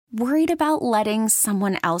Worried about letting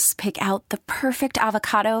someone else pick out the perfect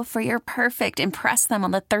avocado for your perfect impress them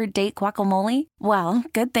on the third date guacamole? Well,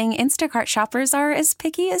 good thing Instacart shoppers are as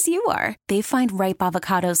picky as you are. They find ripe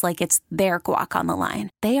avocados like it's their guac on the line.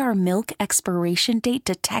 They are milk expiration date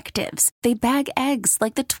detectives. They bag eggs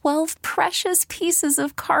like the 12 precious pieces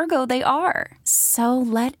of cargo they are. So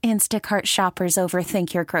let Instacart shoppers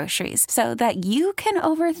overthink your groceries so that you can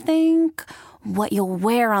overthink what you'll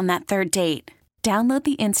wear on that third date. Download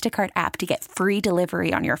the Instacart app to get free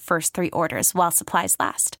delivery on your first 3 orders while supplies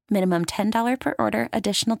last. Minimum $10 per order.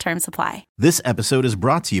 Additional terms apply. This episode is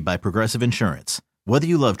brought to you by Progressive Insurance. Whether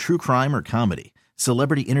you love true crime or comedy,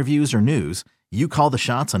 celebrity interviews or news, you call the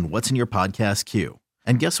shots on what's in your podcast queue.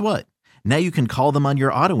 And guess what? Now you can call them on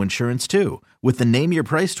your auto insurance too with the Name Your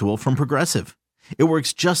Price tool from Progressive. It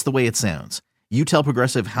works just the way it sounds. You tell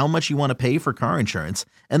Progressive how much you want to pay for car insurance,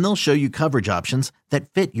 and they'll show you coverage options that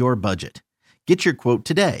fit your budget. Get your quote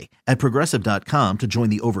today at Progressive.com to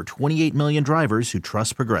join the over 28 million drivers who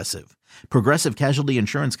trust Progressive. Progressive Casualty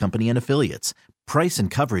Insurance Company and Affiliates. Price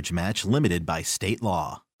and coverage match limited by state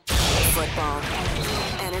law. Football,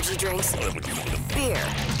 energy drinks, beer,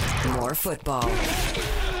 more football.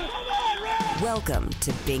 Welcome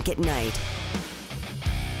to Bink at Night.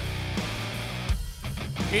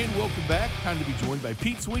 And welcome back. Time to be joined by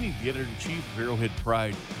Pete Sweeney, the editor-in-chief of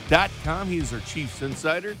ArrowheadPride.com. He is our Chiefs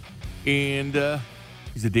insider. And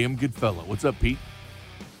he's a damn good fellow. What's up, Pete?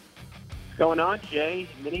 What's going on, Jay?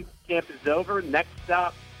 Mini camp is over. Next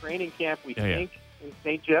stop, training camp, we think, in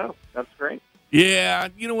St. Joe. That's great. Yeah,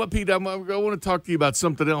 you know what, Pete? I want to talk to you about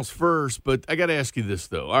something else first, but I got to ask you this,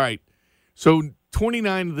 though. All right, so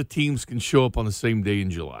 29 of the teams can show up on the same day in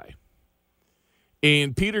July.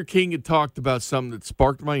 And Peter King had talked about something that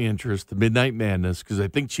sparked my interest, the Midnight Madness, because I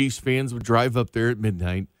think Chiefs fans would drive up there at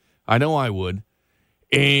midnight. I know I would.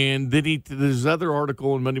 And then there's another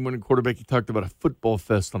article in Monday Morning Quarterback. He talked about a football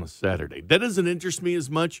fest on a Saturday. That doesn't interest me as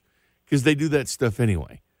much because they do that stuff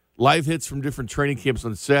anyway. Live hits from different training camps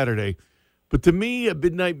on Saturday. But to me, a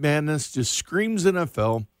Midnight Madness just screams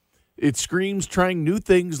NFL. It screams trying new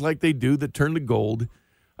things like they do that turn to gold.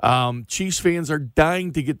 Chiefs fans are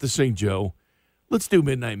dying to get to St. Joe. Let's do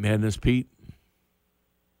Midnight Madness, Pete.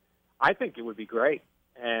 I think it would be great,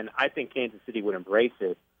 and I think Kansas City would embrace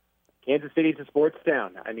it. Kansas City's a sports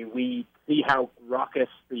town. I mean, we see how raucous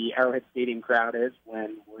the Arrowhead Stadium crowd is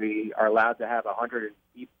when we are allowed to have 100%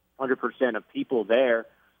 of people there.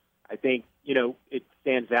 I think, it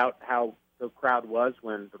stands out how the crowd was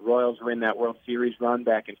when the Royals were in that World Series run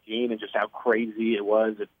back in June and just how crazy it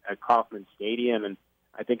was at Kauffman Stadium. And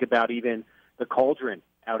I think about even the Cauldron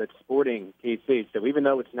out at Sporting KC. So even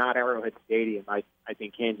though it's not Arrowhead Stadium, I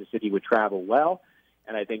think Kansas City would travel well.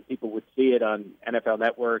 And I think people would see it on NFL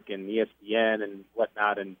Network and ESPN and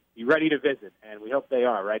whatnot and be ready to visit. And we hope they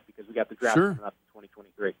are, right? Because we got the draft coming up in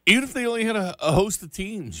 2023. Even if they only had a host of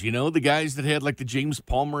teams, the guys that had like the James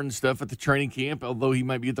Palmer and stuff at the training camp, although he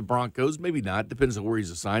might be at the Broncos, maybe not. Depends on where he's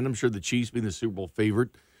assigned. I'm sure the Chiefs, being the Super Bowl favorite,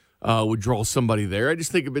 would draw somebody there. I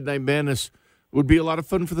just think a Midnight Madness would be a lot of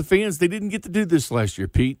fun for the fans. They didn't get to do this last year,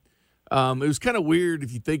 Pete. It was kind of weird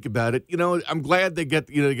if you think about it. I'm glad they got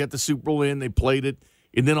the Super Bowl in, they played it.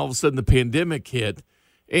 And then all of a sudden the pandemic hit.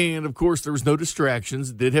 And, of course, there was no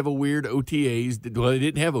distractions. They did have a weird OTAs. Well, they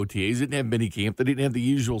didn't have OTAs. They didn't have minicamp. They didn't have the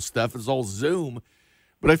usual stuff. It was all Zoom.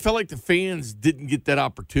 But I felt like the fans didn't get that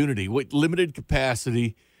opportunity. With limited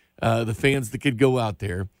capacity, the fans that could go out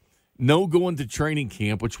there. No going to training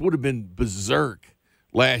camp, which would have been berserk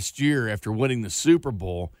last year after winning the Super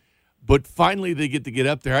Bowl. But finally they get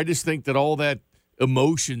up there. I just think that all that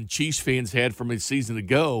emotion Chiefs fans had from a season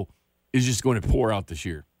ago is just going to pour out this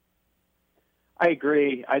year. I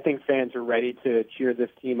agree. I think fans are ready to cheer this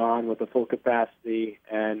team on with a full capacity.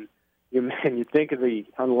 And you think of the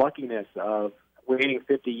unluckiness of waiting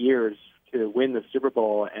 50 years to win the Super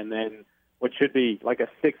Bowl, and then what should be like a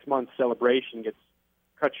 6-month celebration gets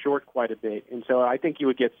cut short quite a bit. And so I think you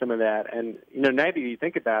would get some of that. And, now that you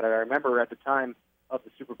think about it, I remember at the time of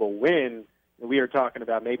the Super Bowl win, we were talking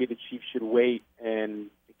about maybe the Chiefs should wait and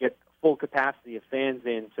get full capacity of fans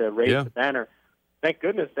in to raise the banner. Thank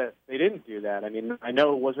goodness that they didn't do that. I mean, I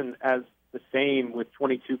know it wasn't as the same with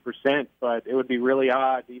 22%, but it would be really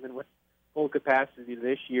odd, even with full capacity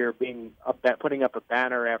this year, being putting up a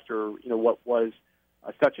banner after what was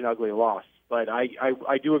such an ugly loss. But I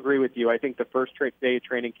do agree with you. I think the first day of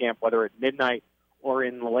training camp, whether at midnight or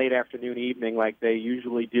in the late afternoon, evening, like they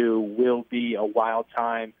usually do, will be a wild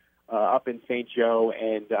time up in St. Joe,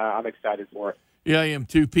 and I'm excited for it. Yeah, I am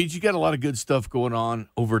too. Pete, you got a lot of good stuff going on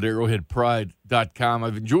over at ArrowheadPride.com.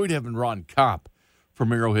 I've enjoyed having Ron Kopp from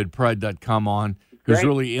ArrowheadPride.com on. who's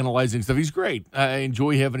really analyzing stuff. He's great. I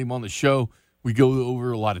enjoy having him on the show. We go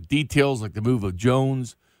over a lot of details, like the move of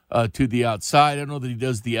Jones to the outside. I know that he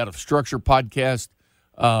does the Out of Structure podcast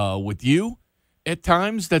with you at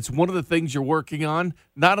times. That's one of the things you're working on,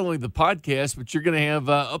 not only the podcast, but you're going to have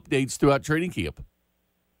updates throughout training camp.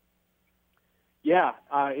 Yeah,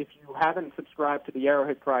 if you haven't subscribed to the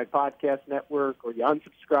Arrowhead Pride Podcast Network or you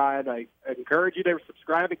unsubscribed, I encourage you to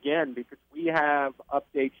subscribe again because we have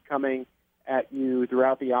updates coming at you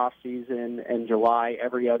throughout the off season and July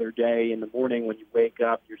every other day in the morning when you wake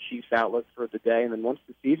up, your Chiefs outlook for the day. And then once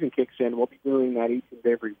the season kicks in, we'll be doing that each and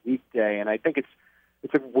every weekday. And I think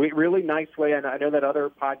it's a really nice way. And I know that other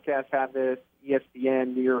podcasts have this,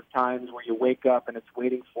 ESPN, New York Times, where you wake up and it's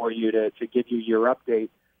waiting for you to give you your update.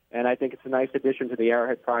 And I think it's a nice addition to the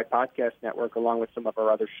Arrowhead Pride Podcast Network, along with some of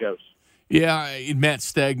our other shows. Yeah, and Matt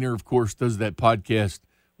Stagner, of course, does that podcast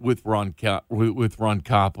with Ron Kopp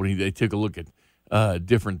when they take a look at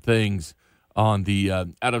different things on the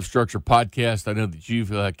Out of Structure podcast. I know that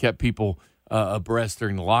you've kept people abreast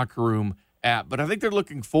during the locker room app, but I think they're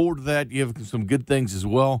looking forward to that. You have some good things as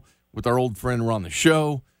well with our old friend Ron the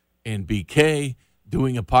Show and BK.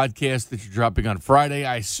 Doing a podcast that you're dropping on Friday.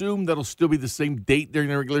 I assume that'll still be the same date during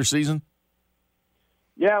the regular season?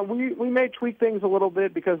 Yeah, we may tweak things a little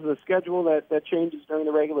bit because of the schedule that changes during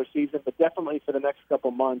the regular season, but definitely for the next couple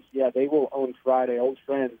months, yeah, they will own Friday. Old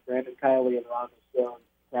friends, Brandon Kiley and Ron Stone,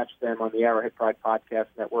 catch them on the Arrowhead Pride Podcast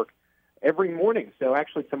Network every morning. So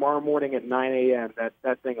actually tomorrow morning at 9 a.m.,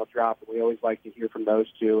 that thing will drop, and we always like to hear from those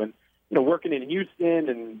two. And working in Houston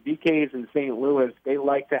and BK's in St. Louis, they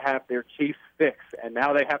like to have their Chiefs fix, and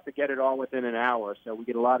now they have to get it all within an hour. So we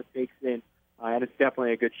get a lot of takes in, and it's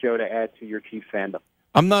definitely a good show to add to your Chiefs fandom.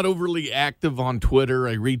 I'm not overly active on Twitter.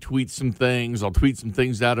 I retweet some things. I'll tweet some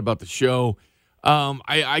things out about the show.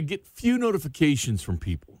 I get few notifications from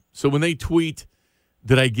people. So when they tweet,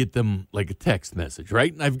 that I get them like a text message,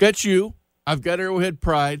 right? And I've got you. I've got Arrowhead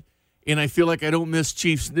Pride, and I feel like I don't miss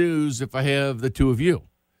Chiefs news if I have the two of you.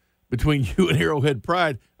 Between you and Arrowhead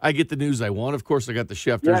Pride, I get the news I want. Of course, I got the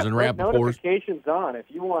Schefters and Rappaports. Notifications on. If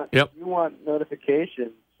you want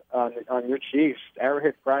notifications on your Chiefs,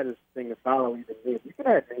 Arrowhead Pride is the thing to follow. Even me, you can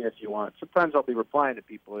add me if you want. Sometimes I'll be replying to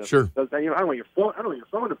people. Sure. I don't want your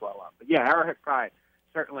phone to blow up. But yeah, Arrowhead Pride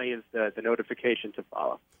certainly is the notification to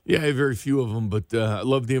follow. Yeah, I have very few of them, but I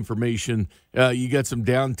love the information. You got some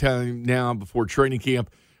downtime now before training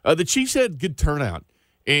camp. The Chiefs had good turnout,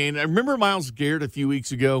 and I remember Myles Garrett a few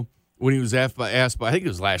weeks ago. When he was asked by, I think it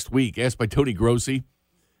was last week, asked by Tony Grossi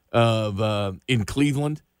in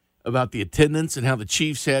Cleveland about the attendance and how the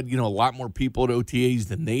Chiefs had, a lot more people at OTAs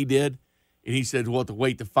than they did. And he said, we'll have to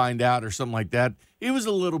wait to find out or something like that. It was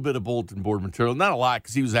a little bit of bulletin board material. Not a lot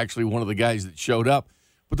because he was actually one of the guys that showed up.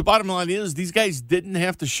 But the bottom line is these guys didn't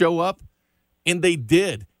have to show up, and they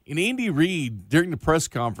did. And Andy Reid, during the press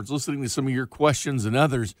conference, listening to some of your questions and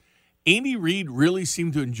others, Andy Reid really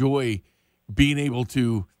seemed to enjoy being able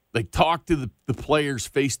to talk to the players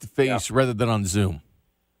face-to-face rather than on Zoom.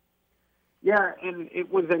 Yeah, and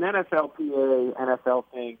it was an NFLPA, NFL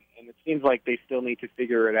thing, and it seems like they still need to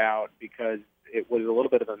figure it out because it was a little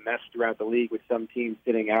bit of a mess throughout the league with some teams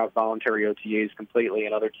sitting out voluntary OTAs completely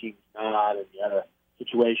and other teams not. And you had a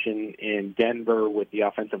situation in Denver with the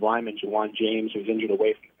offensive lineman, Juwan James, who was injured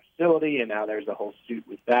away from the facility, and now there's a whole suit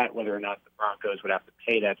with that, whether or not the Broncos would have to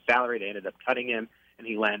pay that salary. They ended up cutting him. And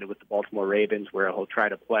he landed with the Baltimore Ravens, where he'll try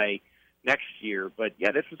to play next year. But,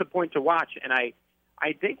 yeah, this was a point to watch. And I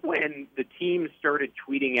think when the team started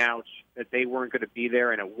tweeting out that they weren't going to be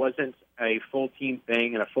there and it wasn't a full team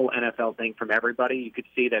thing and a full NFL thing from everybody, you could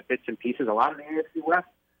see that bits and pieces, a lot of the AFC West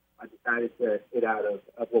decided to hit out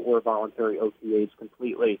of what were voluntary OTAs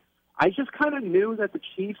completely. I just kind of knew that the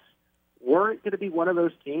Chiefs weren't going to be one of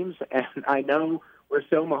those teams. And I know we're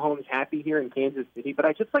so Mahomes happy here in Kansas City, but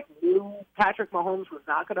I just knew Patrick Mahomes was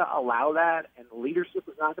not going to allow that, and the leadership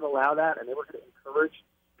was not going to allow that, and they were going to encourage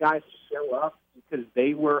guys to show up because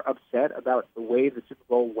they were upset about the way the Super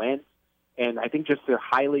Bowl went, and I think just they're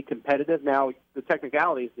highly competitive. Now, the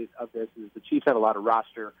technicalities of this is the Chiefs have a lot of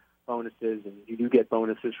roster bonuses, and you do get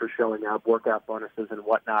bonuses for showing up, workout bonuses and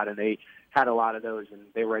whatnot, and they had a lot of those, and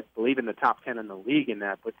they were, I believe, in the top 10 in the league in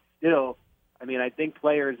that, but still, I think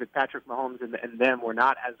players like Patrick Mahomes and them were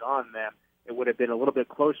not as on them. It would have been a little bit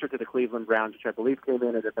closer to the Cleveland Browns, which I believe came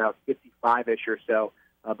in at about 55-ish or so.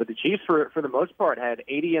 But the Chiefs, for the most part, had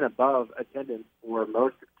 80 and above attendance for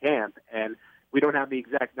most of camp. And we don't have the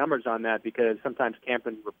exact numbers on that because sometimes camp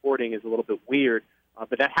and reporting is a little bit weird.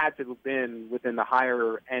 But that had to have been within the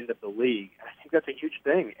higher end of the league. And I think that's a huge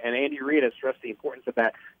thing. And Andy Reid has stressed the importance of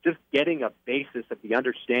that, just getting a basis of the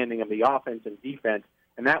understanding of the offense and defense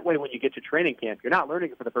And that way, when you get to training camp, you're not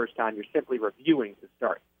learning it for the first time. You're simply reviewing to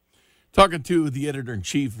start. Talking to the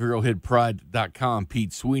editor-in-chief of ArrowheadPride.com,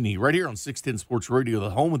 Pete Sweeney, right here on 610 Sports Radio, the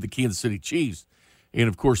home of the Kansas City Chiefs. And,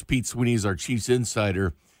 of course, Pete Sweeney is our Chiefs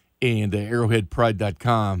insider, and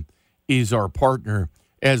ArrowheadPride.com is our partner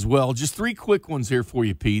as well. Just three quick ones here for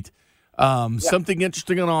you, Pete. Something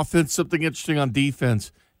interesting on offense, something interesting on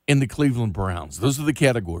defense, and the Cleveland Browns. Those are the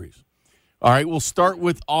categories. All right, we'll start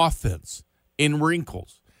with offense in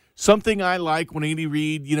wrinkles. Something I like when Andy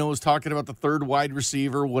Reid, is talking about the third wide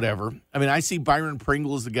receiver, whatever. I mean, I see Byron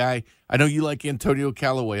Pringle as the guy. I know you like Antonio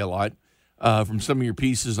Callaway a lot from some of your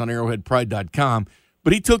pieces on ArrowheadPride.com,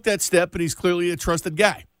 but he took that step, and he's clearly a trusted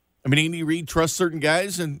guy. I mean, Andy Reid trusts certain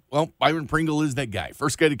guys, and, Byron Pringle is that guy.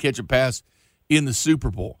 First guy to catch a pass in the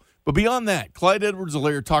Super Bowl. But beyond that, Clyde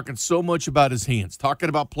Edwards-Helaire talking so much about his hands, talking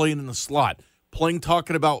about playing in the slot,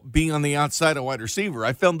 talking about being on the outside of wide receiver.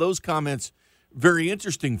 I found those comments very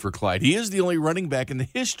interesting for Clyde. He is the only running back in the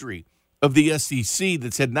history of the SEC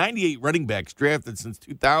that's had 98 running backs drafted since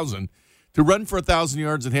 2000 to run for 1,000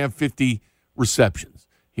 yards and have 50 receptions.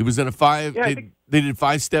 He was in a they did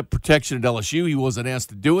five-step protection at LSU. He wasn't asked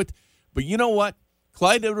to do it. But you know what?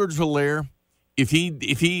 Clyde Edwards-Helaire, if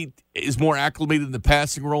he is more acclimated in the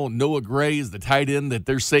passing role and Noah Gray is the tight end that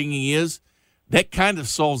they're saying he is, that kind of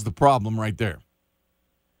solves the problem right there.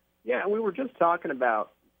 Yeah, and we were just talking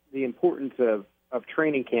about the importance of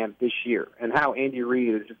training camp this year and how Andy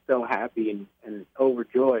Reid is just so happy and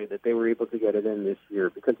overjoyed that they were able to get it in this year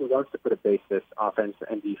because he wants to put a basis, offense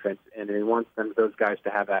and defense, and he wants those guys to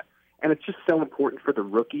have that. And it's just so important for the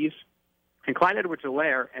rookies. And Clyde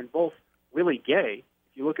Edwards-Helaire and both Willie Gay,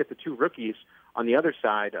 if you look at the two rookies on the other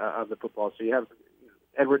side of the football, so you have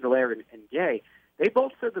Edwards-Helaire and Gay, they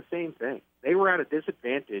both said the same thing. They were at a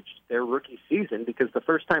disadvantage their rookie season because the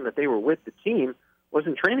first time that they were with the team was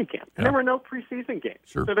in training camp. And there were no preseason games.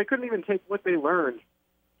 Sure. So they couldn't even take what they learned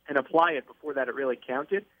and apply it before that it really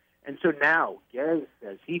counted. And so now Gay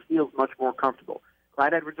says he feels much more comfortable.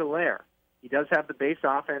 Clyde Edwards-Helaire, he does have the base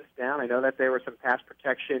offense down. I know that there were some pass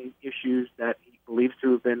protection issues that he believes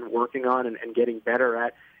to have been working on and getting better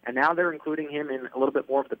at. And now they're including him in a little bit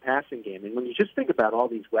more of the passing game. And when you just think about all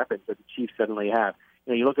these weapons that the Chiefs suddenly have,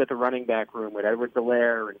 you look at the running back room with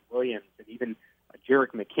Edwards-Helaire and Williams and even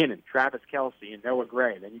Jerick McKinnon, Travis Kelce, and Noah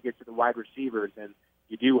Gray. Then you get to the wide receivers, and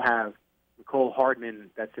you do have Mecole Hardman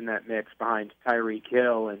that's in that mix behind Tyreek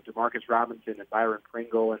Hill and Demarcus Robinson and Byron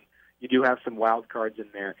Pringle, and you do have some wild cards in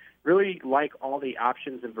there. Really like all the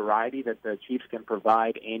options and variety that the Chiefs can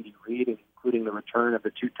provide Andy Reid, including the return of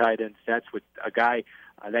the two tight end sets with a guy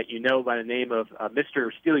that you know by the name of Mr.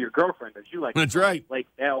 Steal Your Girlfriend, as you like. That's right. Blake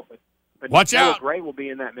Bell, but watch Noah out. Gray will be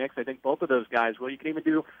in that mix. I think both of those guys will. You can even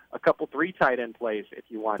do a couple 3 tight end plays if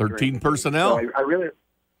you want. 13 personnel. So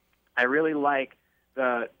I really like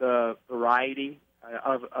the variety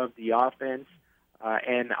of the offense,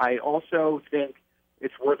 and I also think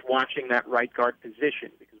it's worth watching that right guard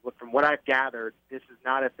position because from what I've gathered, this is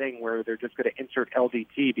not a thing where they're just going to insert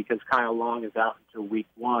LDT because Kyle Long is out until week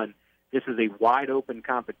 1. This is a wide-open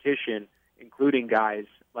competition, including guys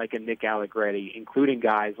like a Nick Allegretti, including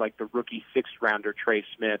guys like the rookie 6th-rounder Trey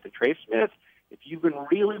Smith. And Trey Smith, if you've been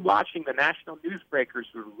really watching the national newsbreakers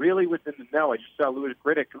who are really within the know, I just saw Louis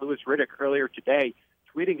Riddick earlier today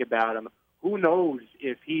tweeting about him. Who knows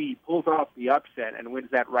if he pulls off the upset and wins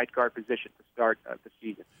that right guard position to start the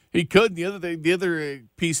season? He could. The other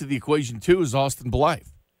piece of the equation, too, is Austin Blythe.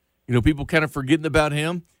 People kind of forgetting about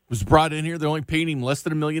him. Was brought in here. They're only paying him less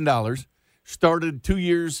than $1 million. Started 2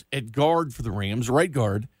 years at guard for the Rams, right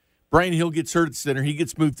guard. Brian Hill gets hurt at center. He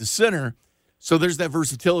gets moved to center. So there's that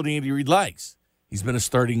versatility Andy Reid likes. He's been a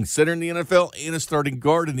starting center in the NFL and a starting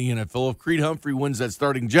guard in the NFL. If Creed Humphrey wins that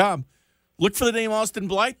starting job, look for the name Austin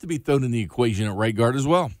Blythe to be thrown in the equation at right guard as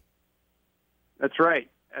well. That's right.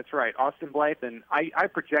 Austin Blythe, and I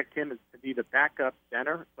project him as to be the backup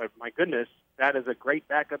center. But my goodness, that is a great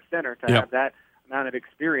backup center to have that amount of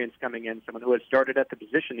experience coming in, someone who has started at the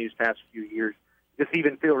position these past few years. Just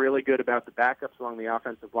even feel really good about the backups along the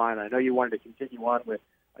offensive line. I know you wanted to continue on with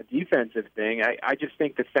a defensive thing. I just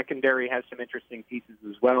think the secondary has some interesting pieces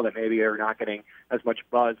as well that maybe are not getting as much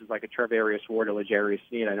buzz as like a Trevarius Ward or L'Jarius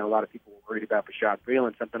Sneed. I know a lot of people were worried about Bashaud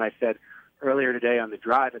Breeland. Something I said earlier today on the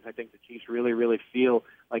drive is I think the Chiefs really, really feel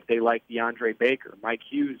like they like DeAndre Baker. Mike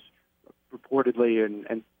Hughes, reportedly,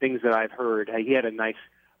 and things that I've heard, he had a nice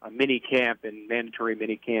mini camp and mandatory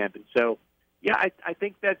mini camp. And so, yeah, I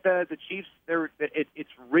think that the Chiefs, it's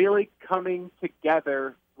really coming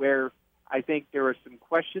together where I think there are some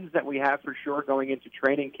questions that we have for sure going into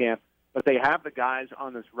training camp, but they have the guys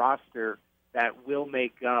on this roster that will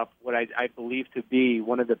make up what I believe to be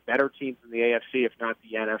one of the better teams in the AFC, if not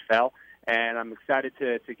the NFL. And I'm excited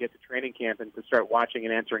to get to training camp and to start watching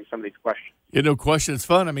and answering some of these questions. Yeah, no question. It's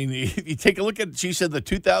fun. I mean, you take a look at, she said the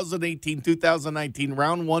 2018-2019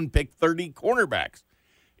 round one pick 30 cornerbacks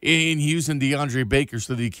in using DeAndre Baker,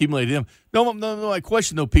 so they accumulated him. No, my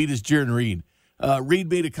question, though, Pete, is Jaron Reed. Reed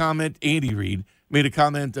made a comment, Andy Reid made a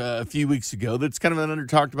comment a few weeks ago that's kind of an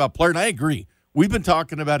under-talked-about player, and I agree. We've been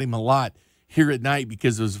talking about him a lot here at night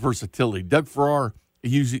because of his versatility. Doug Farrar,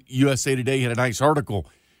 USA Today, had a nice article.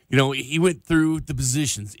 You know, he went through the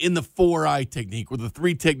positions in the 4-eye technique or the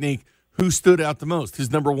 3 technique. Who stood out the most?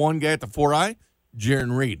 His number 1 guy at the 4-eye,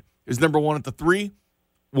 Jaron Reed. His number 1 at the 3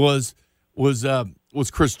 was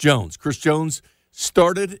Chris Jones. Chris Jones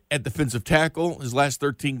started at defensive tackle his last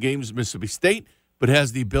 13 games at Mississippi State, but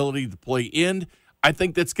has the ability to play end. I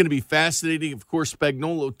think that's going to be fascinating. Of course,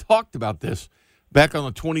 Spagnuolo talked about this back on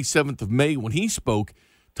the 27th of May when he spoke,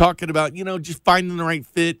 talking about, just finding the right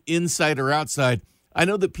fit inside or outside. I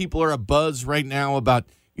know that people are abuzz right now about,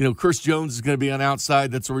 Chris Jones is going to be on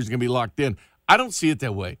outside. That's where he's going to be locked in. I don't see it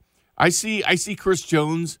that way. I see Chris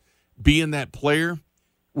Jones being that player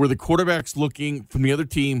where the quarterback's looking from the other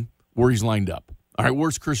team where he's lined up. All right,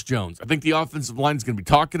 where's Chris Jones? I think the offensive line is going to be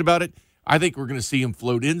talking about it. I think we're going to see him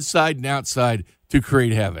float inside and outside to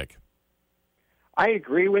create havoc. I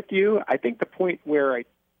agree with you. I think the point where I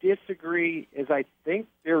disagree is I think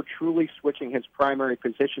they're truly switching his primary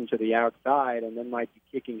position to the outside and then might be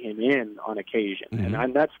kicking him in on occasion. Mm-hmm.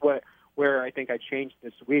 And that's where I think I changed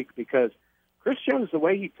this week, because Chris Jones, the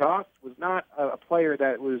way he talked, was not a player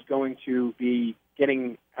that was going to be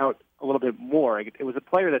getting out a little bit more. It was a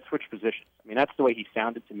player that switched positions. I mean, that's the way he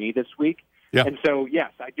sounded to me this week. Yeah. And so,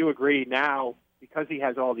 yes, I do agree now, because he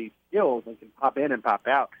has all these skills and can pop in and pop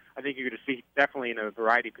out, I think you're going to see definitely in a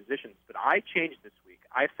variety of positions. But I changed this week.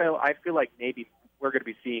 I feel like maybe we're going to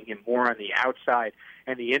be seeing him more on the outside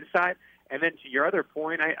and the inside. And then to your other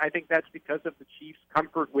point, I think that's because of the Chiefs'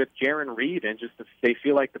 comfort with Jaron Reed and just they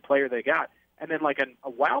feel like the player they got. And then like a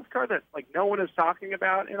wild card that like no one is talking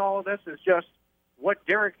about in all of this is just what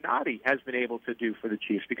Derek Nottie has been able to do for the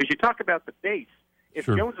Chiefs. Because you talk about the base. If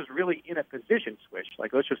sure. Jones is really in a position switch,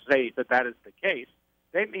 like let's just say that is the case,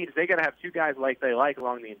 that means they got to have 2 guys like they like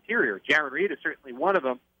along the interior. Jaron Reed is certainly one of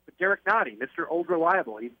them, but Derek Nottie, Mr. Old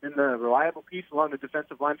Reliable, he's been the reliable piece along the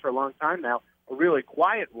defensive line for a long time now, a really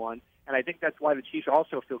quiet one, and I think that's why the Chiefs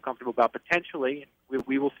also feel comfortable about potentially,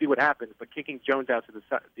 we will see what happens, but kicking Jones out to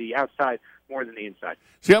the outside more than the inside.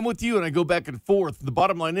 See, I'm with you, and I go back and forth. The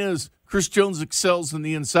bottom line is Chris Jones excels in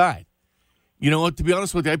the inside. You know what? To be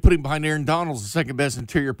honest with you, I put him behind Aaron Donald as the second-best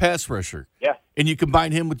interior pass rusher. Yeah. And you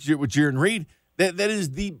combine him with Jaron Reed, that is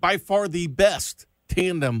by far the best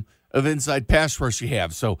tandem of inside pass rush you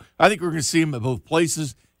have. So I think we're going to see him at both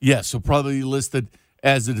places. Yes, so probably listed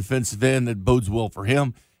as a defensive end. That bodes well for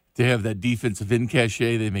him to have that defensive end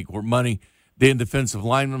cachet. They make more money than defensive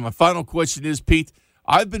linemen. My final question is, Pete,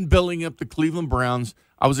 I've been building up the Cleveland Browns.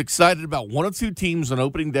 I was excited about 1 or 2 teams on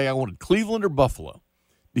opening day. I wanted Cleveland or Buffalo,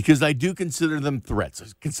 because I do consider them threats. I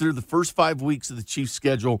consider the first 5 weeks of the Chiefs'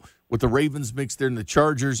 schedule with the Ravens mixed there and the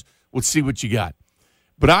Chargers. Let's see what you got.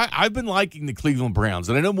 But I've been liking the Cleveland Browns,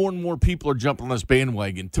 and I know more and more people are jumping on this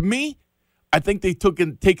bandwagon. To me, I think they've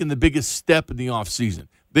taken the biggest step in the offseason.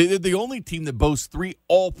 They're the only team that boasts 3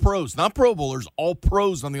 all-pros, not Pro Bowlers,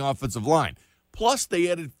 all-pros on the offensive line. Plus, they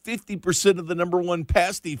added 50% of the number 1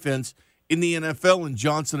 pass defense in the NFL in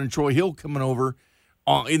Johnson and Troy Hill coming over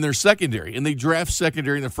in their secondary, and they draft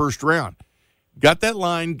secondary in the first round. Got that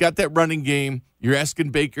line, got that running game. You're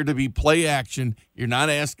asking Baker to be play action. You're not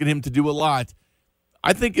asking him to do a lot.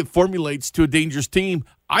 I think it formulates to a dangerous team.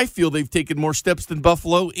 I feel they've taken more steps than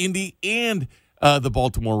Buffalo, Indy, and the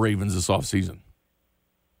Baltimore Ravens this offseason.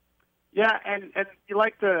 Yeah, and you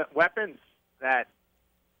like the weapons that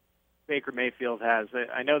Baker Mayfield has.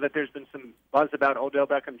 I know that there's been some buzz about Odell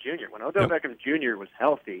Beckham Jr. When Odell Beckham Jr. was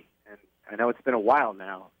healthy, and I know it's been a while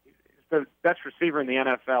now, he's the best receiver in the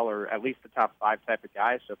NFL, or at least the top 5 type of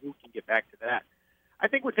guy, so who can get back to that? I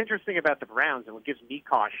think what's interesting about the Browns, and what gives me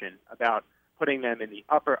caution about putting them in the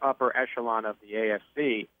upper echelon of the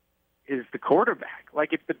AFC, is the quarterback.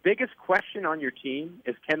 Like, if the biggest question on your team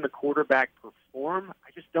is can the quarterback perform,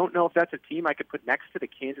 I just don't know if that's a team I could put next to the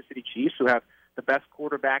Kansas City Chiefs, who have the best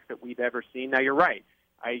quarterback that we've ever seen. Now, you're right.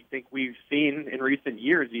 I think we've seen in recent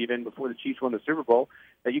years, even before the Chiefs won the Super Bowl,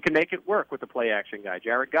 that you can make it work with the play-action guy.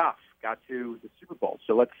 Jared Goff got to the Super Bowl.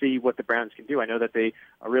 So let's see what the Browns can do. I know that they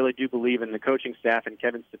really do believe in the coaching staff and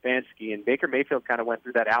Kevin Stefanski, and Baker Mayfield kind of went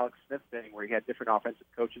through that Alex Smith thing where he had different offensive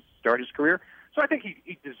coaches to start his career. So I think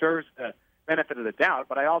he deserves the benefit of the doubt,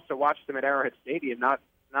 but I also watched him at Arrowhead Stadium not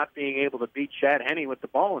not being able to beat Chad Henne with the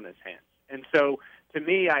ball in his hands. And so, to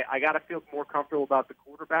me, I got to feel more comfortable about the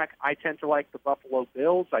quarterback. I tend to like the Buffalo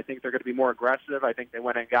Bills. I think they're going to be more aggressive. I think they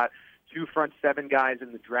went and got 2 front 7 guys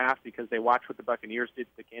in the draft because they watched what the Buccaneers did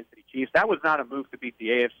to the Kansas City Chiefs. That was not a move to beat the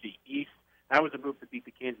AFC East. That was a move to beat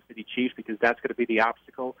the Kansas City Chiefs because that's going to be the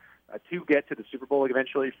obstacle to get to the Super Bowl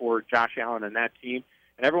eventually for Josh Allen and that team.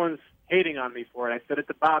 And everyone's hating on me for it. I said it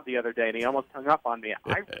to Bob the other day, and he almost hung up on me.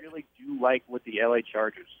 I really do like what the LA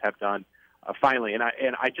Chargers have done finally. And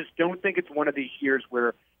I just don't think it's one of these years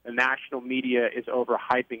where the national media is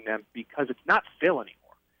overhyping them because it's not Phil anymore.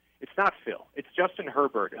 It's not Phil. It's Justin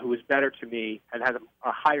Herbert, who is better to me and has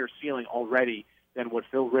a higher ceiling already than what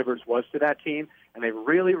Phil Rivers was to that team. And they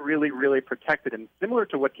really, really, really protected him, similar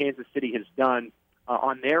to what Kansas City has done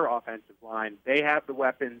on their offensive line. They have the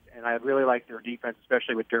weapons, and I really like their defense,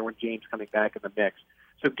 especially with Derwin James coming back in the mix.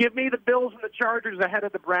 So give me the Bills and the Chargers ahead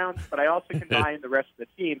of the Browns, but I also can buy in the rest of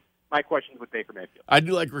the team. My question is with Baker Mayfield. I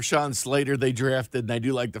do like Rashawn Slater they drafted, and I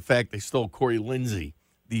do like the fact they stole Corey Lindsey,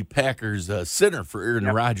 the Packers center for Aaron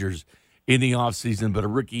Rodgers in the offseason, but a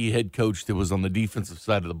rookie head coach that was on the defensive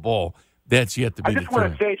side of the ball. That's yet to be determined. I just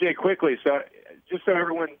want to say, Jay, quickly, just so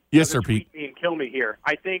everyone doesn't tweet me and kill me here,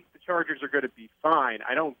 I think the Chargers are going to be fine.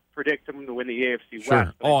 I don't predict them to win the AFC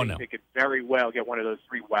West, but I think they could very well get one of those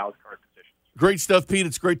 3 wild card positions. Great stuff, Pete.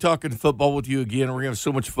 It's great talking football with you again. We're going to have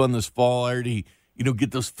so much fun this fall. I already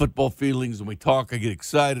get those football feelings. When we talk, I get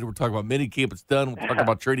excited. We're talking about minicamp. It's done. We'll talk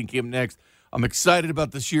about training camp next. I'm excited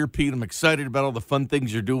about this year, Pete. I'm excited about all the fun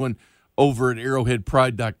things you're doing over at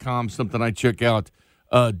arrowheadpride.com, something I check out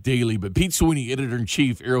daily. But Pete Sweeney,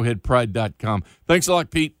 editor-in-chief, arrowheadpride.com. Thanks a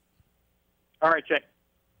lot, Pete. All right, Jay.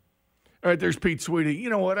 All right, there's Pete Sweeney. You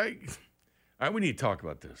know what? We need to talk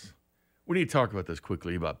about this. We need to talk about this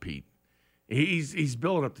quickly about Pete. He's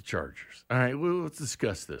building up the Chargers. All right, well, let's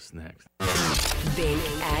discuss this next. Bink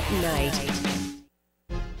at Night.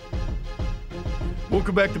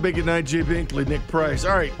 Welcome back to Bink at Night. Jay Binkley, Nick Price.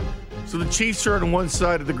 All right, so the Chiefs are on one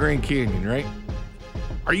side of the Grand Canyon, right?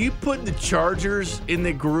 Are you putting the Chargers in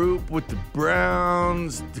the group with the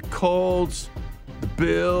Browns, the Colts, the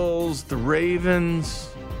Bills, the Ravens?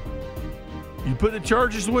 You put the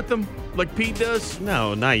Chargers with them like Pete does?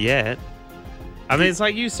 No, not yet. I mean, it's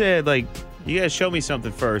like you said, like, you got to show me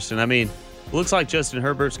something first. And, I mean, looks like Justin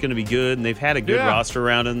Herbert's going to be good, and they've had a good roster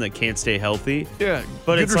around him that can't stay healthy. Yeah,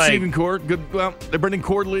 but good it's receiving core. Good. Well, they're bringing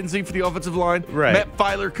Cord Lindsey for the offensive line. Right. Matt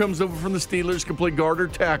Filer comes over from the Steelers, can play guard or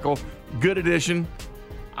tackle. Good addition.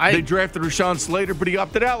 They drafted Rashawn Slater, but he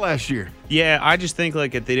opted out last year. Yeah, I just think,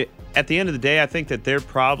 like, at the end of the day, I think that they're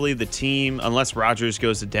probably the team, unless Rodgers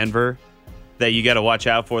goes to Denver, that you got to watch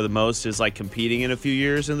out for the most is, like, competing in a few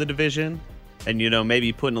years in the division. And,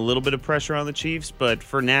 maybe putting a little bit of pressure on the Chiefs. But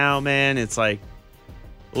for now, man, it's like,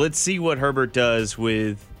 let's see what Herbert does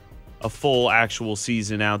with a full actual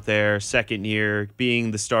season out there, second year,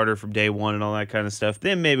 being the starter from day one and all that kind of stuff.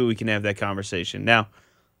 Then maybe we can have that conversation. Now,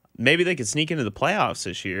 maybe they could sneak into the playoffs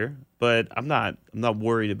this year, but I'm not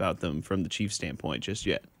worried about them from the Chiefs standpoint just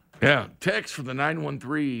yet. Yeah. Text from the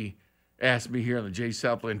 913 asked me here on the Jay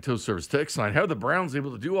Southland Tow Service text line, how are the Browns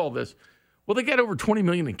able to do all this? Well, they got over $20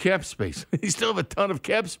 million in cap space. They still have a ton of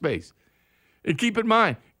cap space. And keep in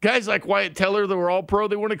mind, guys like Wyatt Teller that were all pro,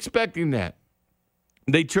 they weren't expecting that.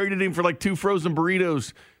 They traded him for like 2 frozen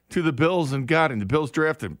burritos to the Bills and got him. The Bills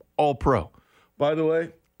drafted him all pro. By the way,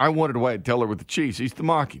 I wanted Wyatt Teller with the Chiefs. He's the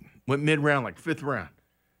mocking. Went mid-round, like 5th round.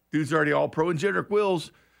 Dude's already all pro. And Jedrick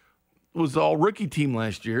Wills was the all-rookie team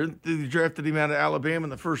last year. They drafted him out of Alabama in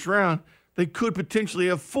the 1st round. They could potentially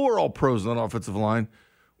have 4 all-pros on the offensive line,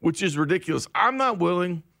 which is ridiculous. I'm not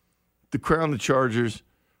willing to crown the Chargers.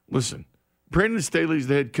 Listen, Brandon Staley's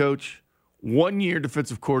the head coach, 1-year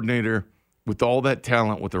defensive coordinator with all that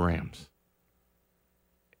talent with the Rams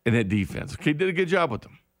and that defense. Okay, did a good job with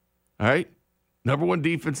them. All right? Number 1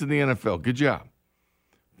 defense in the NFL. Good job.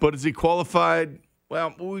 But is he qualified?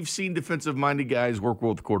 Well, we've seen defensive-minded guys work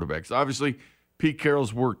well with quarterbacks. Obviously, Pete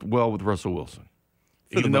Carroll's worked well with Russell Wilson,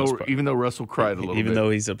 even though Russell cried a little bit. Even though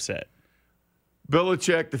he's upset.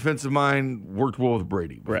 Belichick, defensive mind, worked well with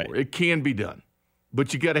Brady before. Right. It can be done.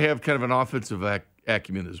 But you got to have kind of an offensive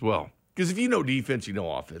acumen as well. Because if you know defense, you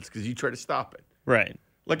know offense because you try to stop it. Right.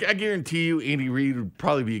 Like, I guarantee you, Andy Reid would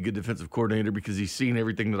probably be a good defensive coordinator because he's seen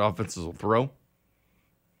everything that offenses will throw.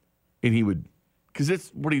 And he would, because that's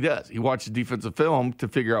what he does. He watches defensive film to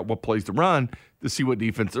figure out what plays to run to see what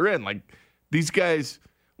defense they're in. Like, these guys,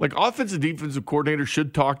 like, offensive defensive coordinators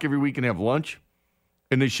should talk every week and have lunch.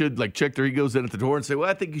 And they should, like, check their egos in at the door and say, well,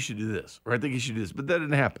 I think you should do this, or I think you should do this. But that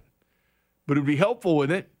didn't happen. But it would be helpful,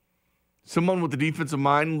 wouldn't it? Someone with a defensive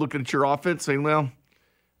mind looking at your offense saying, well,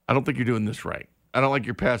 I don't think you're doing this right. I don't like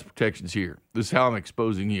your pass protections here. This is how I'm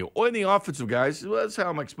exposing you. Or in the offensive guys, well, that's how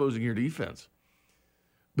I'm exposing your defense.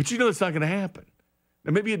 But you know it's not going to happen.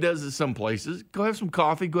 Now, maybe it does at some places. Go have some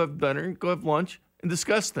coffee, go have dinner, go have lunch, and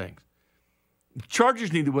discuss things. The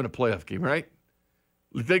Chargers need to win a playoff game, right?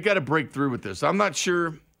 They got to break through with this. I'm not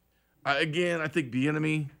sure. I think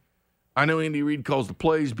Bieniemy, I know Andy Reid calls the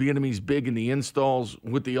plays. Bieniemy's big in the installs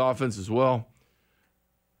with the offense as well.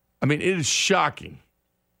 I mean, it is shocking.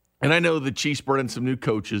 And I know the Chiefs brought in some new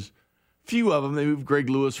coaches. Few of them, they moved Greg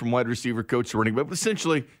Lewis from wide receiver coach to running back. But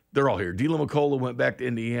essentially, they're all here. Dylan McCullough went back to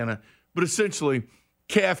Indiana. But essentially,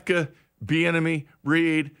 Kafka, Bieniemy,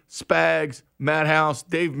 Reed, Spags, Matt House,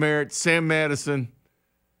 Dave Merritt, Sam Madison,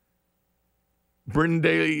 Brendan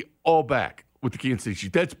Daly, all back with the Kansas City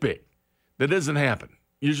Chiefs. That's big. That doesn't happen.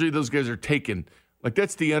 Usually those guys are taken. Like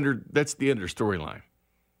that's the under storyline.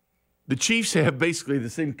 The Chiefs have basically the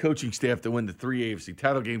same coaching staff that win the 3 AFC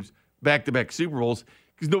title games, back-to-back Super Bowls,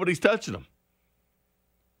 because nobody's touching them.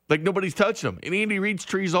 Like nobody's touching them. And Andy Reid's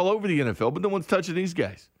trees all over the NFL, but no one's touching these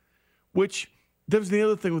guys. Which, that was the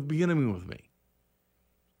other thing with Bieniemy with me.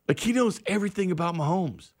 Like, he knows everything about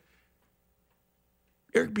Mahomes.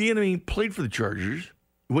 Eric Bieniemy played for the Chargers,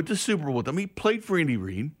 went to Super Bowl with them. He played for Andy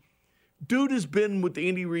Reid. Dude has been with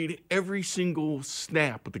Andy Reid every single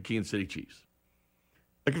snap with the Kansas City Chiefs.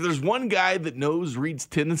 Like, if there's one guy that knows Reid's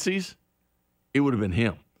tendencies, it would have been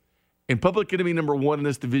him. And public enemy number one in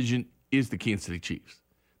this division is the Kansas City Chiefs.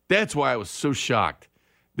 That's why I was so shocked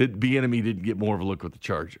that Bieniemy didn't get more of a look with the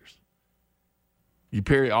Chargers. You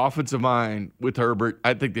pair the offensive mind with Herbert,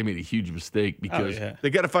 I think they made a huge mistake because they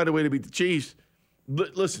got to find a way to beat the Chiefs.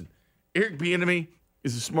 Listen, Eric Bieniemy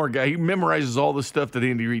is a smart guy. He memorizes all the stuff that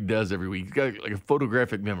Andy Reid does every week. He's got like a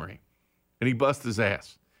photographic memory, and he busts his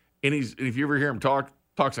ass. And if you ever hear him talks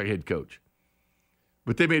like a head coach.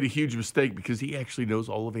 But they made a huge mistake because he actually knows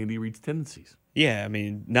all of Andy Reid's tendencies. Yeah, I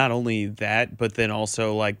mean, not only that, but then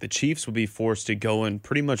also like the Chiefs would be forced to go and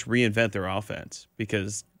pretty much reinvent their offense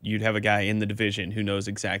because you'd have a guy in the division who knows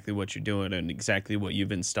exactly what you're doing and exactly what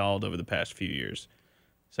you've installed over the past few years.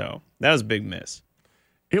 So that was a big miss.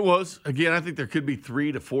 It was. Again, I think there could be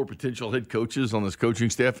 3 to 4 potential head coaches on this coaching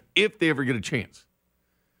staff if they ever get a chance.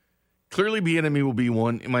 Clearly, Bieniemy will be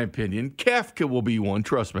one, in my opinion. Kafka will be one,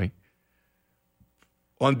 trust me.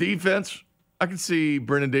 On defense, I can see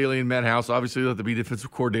Brendan Daly and Matt House. Obviously, they'll have to be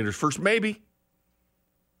defensive coordinators first, maybe.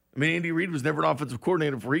 I mean, Andy Reid was never an offensive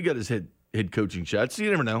coordinator before he got his head coaching shot, so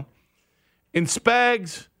you never know. And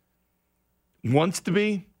Spags wants to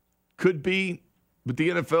be, could be, but the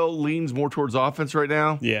NFL leans more towards offense right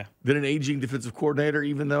now than an aging defensive coordinator,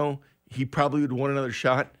 even though he probably would want another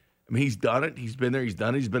shot. I mean, he's done it. He's been there. He's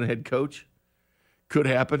done it. He's been a head coach. Could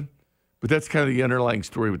happen. But that's kind of the underlying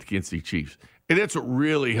story with the Kansas City Chiefs. And that's what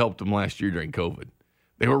really helped them last year during COVID.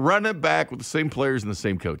 They were running it back with the same players and the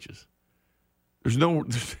same coaches. There's no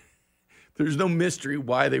mystery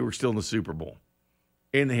why they were still in the Super Bowl.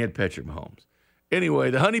 And they had Patrick Mahomes.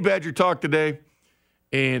 Anyway, the Honey Badger talked today.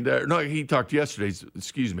 And, he talked yesterday.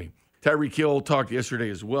 Excuse me. Tyreek Hill talked yesterday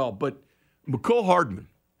as well. But McCole Hardman's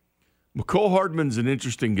an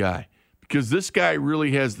interesting guy because this guy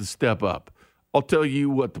really has to step up. I'll tell you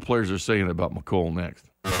what the players are saying about McCole next.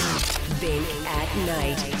 Bink at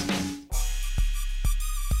night.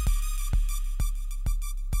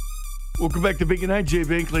 Welcome back to Bink at Night. Jay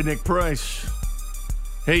Binkley, Nick Price.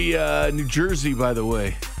 Hey, New Jersey, by the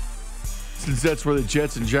way, since that's where the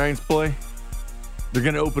Jets and Giants play, they're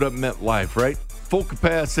going to open up MetLife, right? Full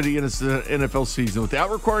capacity in its NFL season without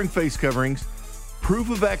requiring face coverings, proof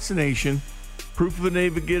of vaccination, proof of a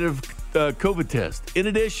negative COVID test. In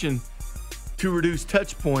addition to reduce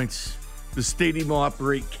touch points, the stadium will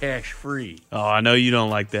operate cash-free. Oh, I know you don't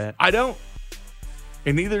like that. I don't.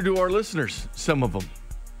 And neither do our listeners, some of them.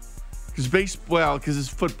 Because it's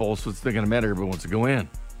football, so it's not going to matter. Everyone wants to go in.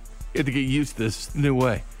 You have to get used to this new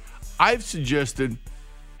way. I've suggested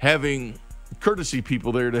having courtesy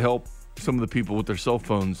people there to help some of the people with their cell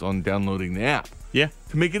phones on downloading the app. Yeah.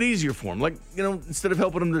 To make it easier for them. Like, instead of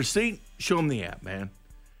helping them their seat, show them the app, man.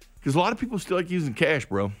 Because a lot of people still like using cash,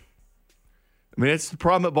 bro. I mean, that's the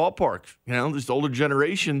problem at ballparks. This older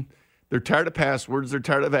generation, they're tired of passwords. They're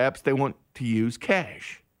tired of apps. They want to use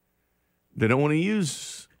cash. They don't want to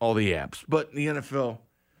use all the apps. But in the NFL,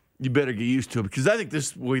 you better get used to it because I think this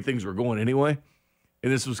is the way things were going anyway.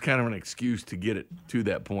 And this was kind of an excuse to get it to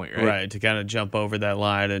that point, right? Right, to kind of jump over that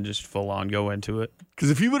line and just full on go into it. Because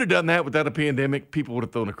if you would have done that without a pandemic, people would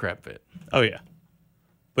have thrown a crap fit. Oh, yeah.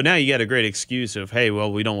 But now you got a great excuse of, hey,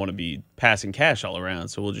 well, we don't want to be passing cash all around,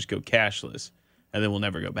 so we'll just go cashless, and then we'll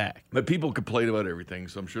never go back. But people complain about everything,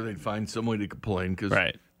 so I'm sure they'd find some way to complain because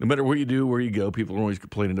no matter what you do, where you go, people are always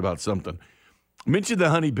complaining about something. Mention the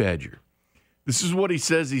Honey Badger. This is what he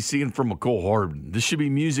says he's seeing from McCole Hardman. This should be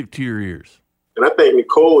music to your ears. And I think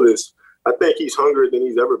Nicole I think he's hungrier than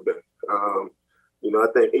he's ever been. I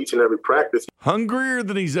think each and every practice. Hungrier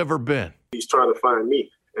than he's ever been. He's trying to find me.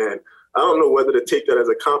 And I don't know whether to take that as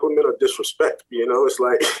a compliment or disrespect. It's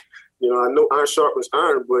like, I know iron sharpens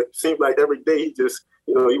iron, but it seems like every day he just,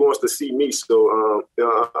 he wants to see me. So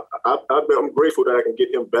I'm grateful that I can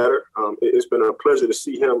get him better. It's been a pleasure to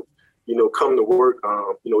see him, come to work.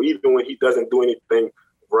 Even when he doesn't do anything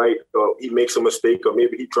right, he makes a mistake, or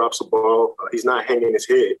maybe he drops a ball. He's not hanging his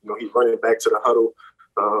head. He's running back to the huddle.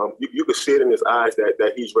 You can see it in his eyes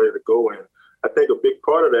that he's ready to go. And I think a big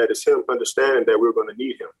part of that is him understanding that we're going to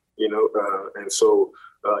need him. And so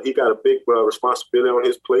he got a big responsibility on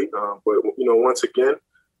his plate. But once again,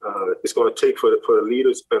 it's going to take for the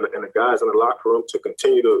leaders and the guys in the locker room to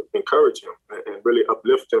continue to encourage him and really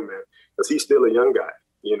uplift him, because he's still a young guy.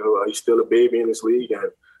 He's still a baby in this league,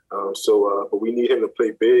 and but we need him to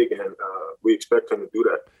play big, and we expect him to do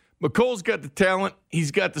that. McCole's got the talent.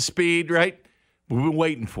 He's got the speed, right? We've been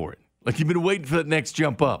waiting for it. Like, you've been waiting for that next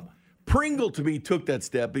jump up. Pringle, to me, took that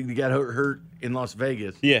step. He got hurt in Las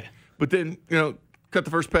Vegas. Yeah. But then, cut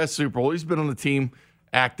the first pass Super Bowl. He's been on the team,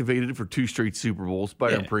 activated for 2 straight Super Bowls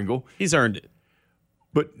by Pringle. He's earned it.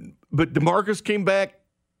 But DeMarcus came back.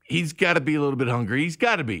 He's got to be a little bit hungry. He's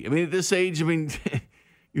got to be. I mean, at this age,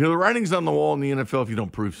 the writing's on the wall in the NFL if you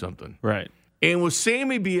don't prove something. Right. And with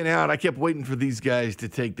Sammy being out, I kept waiting for these guys to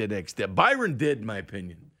take that next step. Byron did, in my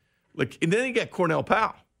opinion. And then you got Cornell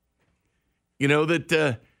Powell.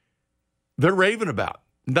 That they're raving about.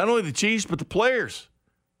 Not only the Chiefs, but the players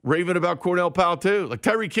raving about Cornell Powell too. Like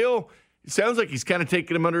Tyreek Hill, it sounds like he's kind of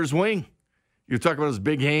taking him under his wing. You're talking about his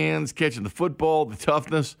big hands, catching the football, the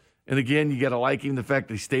toughness. And again, you got to like him, the fact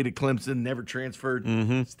that he stayed at Clemson, never transferred,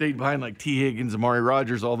 stayed behind like T. Higgins, Amari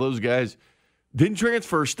Rodgers, all those guys. Didn't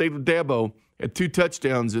transfer, stayed with Dabo, had 2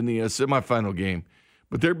 touchdowns in the semifinal game.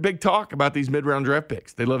 But they're big talk about these mid-round draft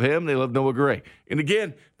picks. They love him. They love Noah Gray. And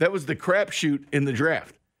again, that was the crapshoot in the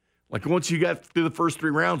draft. Like, once you got through the first 3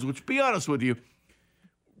 rounds, which, to be honest with you,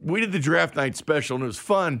 we did the draft night special, and it was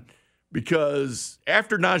fun because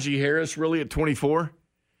after Najee Harris, really at 24,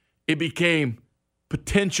 it became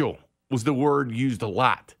potential was the word used a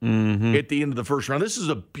lot at the end of the first round. This is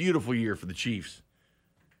a beautiful year for the Chiefs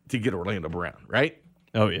to get Orlando Brown, right?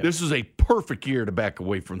 Oh, yeah. This is a perfect year to back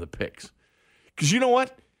away from the picks. Because you know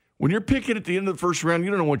what? When you're picking at the end of the first round, you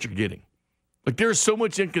don't know what you're getting. Like, there's so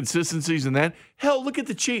much inconsistencies in that. Hell, look at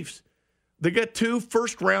the Chiefs. They got 2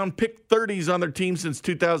 first-round pick 30s on their team since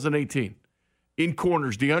 2018. In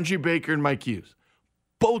corners, DeAndre Baker and Mike Hughes.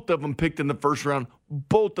 Both of them picked in the first round.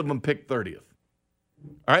 Both of them picked 30th.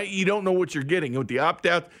 All right? You don't know what you're getting. With the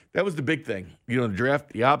opt-out, that was the big thing. The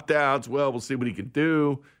draft, the opt-outs, well, we'll see what he can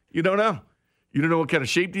do. You don't know. You don't know what kind of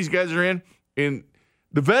shape these guys are in. And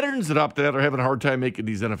the veterans that opted out are having a hard time making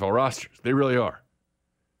these NFL rosters. They really are.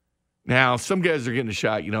 Now, some guys are getting a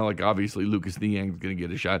shot. Like obviously Lucas Niang's going to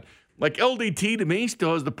get a shot. Like LDT, to me,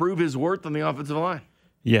 still has to prove his worth on the offensive line.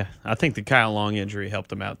 Yeah, I think the Kyle Long injury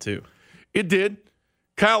helped him out too. It did.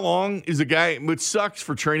 Kyle Long is a guy, which sucks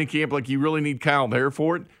for training camp. Like, you really need Kyle there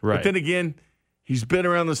for it. Right. But then again, he's been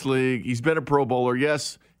around this league. He's been a Pro Bowler.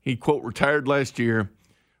 Yes, he, quote, retired last year.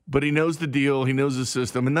 But he knows the deal. He knows the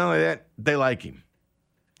system. And not only that, they like him.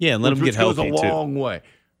 Yeah, and let him get healthy, too. Which goes a long way.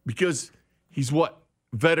 Because he's what?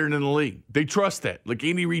 Veteran in the league. They trust that. Like,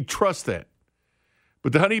 Andy Reid trusts that.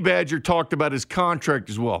 But the Honey Badger talked about his contract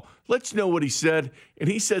as well. Let's know what he said. And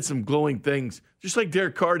he said some glowing things. Just like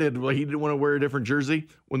Derek Carr did. Well, he didn't want to wear a different jersey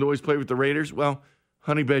when the boys played with the Raiders. Well,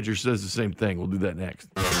 Honey Badger says the same thing. We'll do that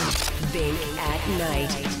next. Bink at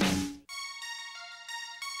Night.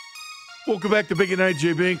 Welcome back to Big at Night.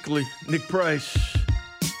 Jay Binkley, Nick Price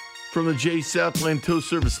from the J Southland Tow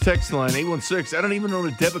Service text line, 816. I don't even own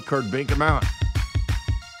a debit card, Bink. I'm out.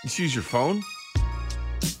 Just use your phone?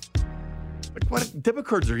 Like, what? Debit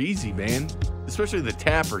cards are easy, man. Especially the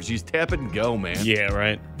tappers. You just tap it and go, man. Yeah,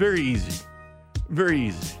 right. Very easy. Very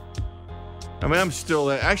easy. I mean, I still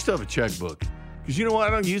have a checkbook. Because you know what?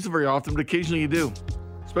 I don't use it very often, but occasionally you do.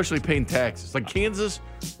 Especially paying taxes. Like Kansas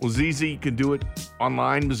was easy. You can do it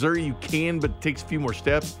online. Missouri, you can, but it takes a few more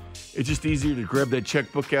steps. It's just easier to grab that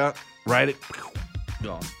checkbook out, write it,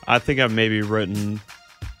 gone. I think I've maybe written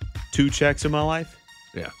 2 checks in my life.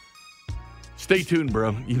 Yeah. Stay tuned,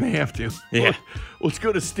 bro. You may have to. Yeah. Let's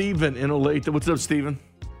go to Steven in Olathe. What's up, Steven?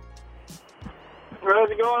 How's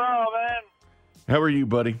it going on, man? How are you,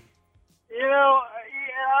 buddy?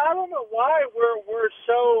 I don't know why we're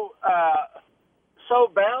so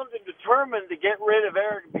bound and determined to get rid of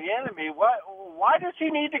Eric Bieniemy. Why Why does he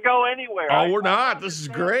need to go anywhere? Oh, we're not. This is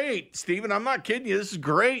great, Steven. I'm not kidding you. This is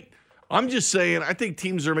great. I'm just saying I think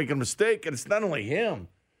teams are making a mistake, and it's not only him.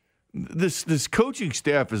 This coaching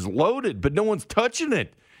staff is loaded, but no one's touching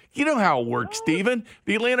it. You know how it works, Steven.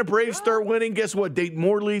 The Atlanta Braves start winning. Guess what? Dayton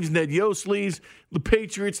Moore leaves. Ned Yost leaves. The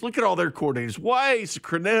Patriots, look at all their coordinators. Weiss,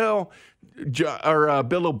 Crennel,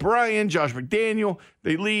 Bill O'Brien, Josh McDaniel.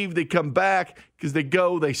 They leave. They come back because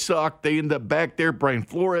they suck. They end up back there. Brian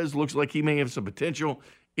Flores looks like he may have some potential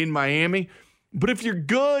in Miami. But if you're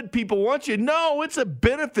good, people want you. No, it's a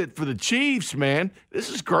benefit for the Chiefs, man. This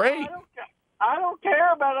is great. I don't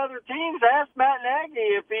care about other teams. Ask Matt Nagy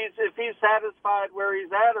if he's satisfied where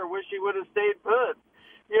he's at or wish he would have stayed put.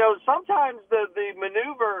 You know, sometimes the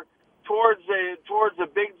maneuver towards a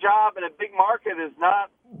big job and a big market is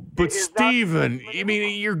not. But Steven, I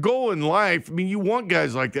mean, your goal in life, I mean, you want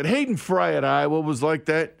guys like that. Hayden Fry at Iowa was like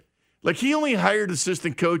that. Like, he only hired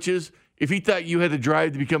assistant coaches if he thought you had the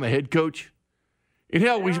drive to become a head coach. And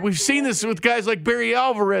hell, we've seen this with guys like Barry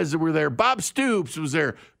Alvarez that were there. Bob Stoops was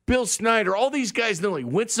there. Bill Snyder. All these guys know they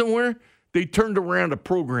went somewhere, they turned around a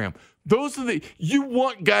program. You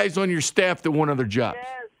want guys on your staff that want other jobs.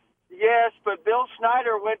 Yes, but Bill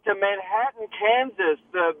Snyder went to Manhattan, Kansas,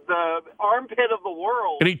 the armpit of the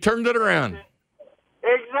world. And he turned it around.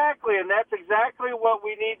 Exactly, and that's exactly what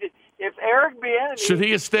we need to. If Eric Bieniemy should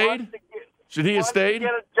he have stayed? Should he have stayed?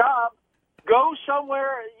 Get a job. Go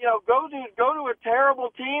somewhere. You know, go to a terrible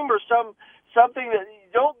team or something that you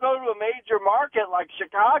don't go to a major market like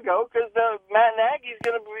Chicago because Matt Nagy's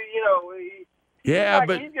going to be. You know,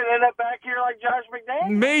 but he's going to end up back here like Josh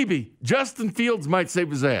McDaniels. Maybe Justin Fields might save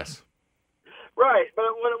his ass. Right, but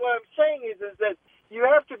what I'm saying is that you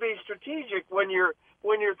have to be strategic when you're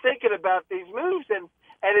thinking about these moves, and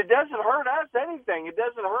it doesn't hurt us anything. It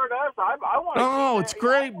doesn't hurt us. I want. Oh, it's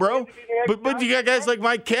great, bro. But you got guys like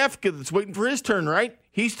Mike Kafka that's waiting for his turn, right?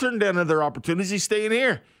 He's turned down other opportunities. He's staying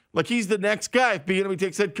here. Like, he's the next guy. If Bieniemy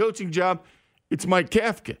takes head coaching job, it's Mike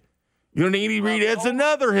Kafka. You know, Andy Reid adds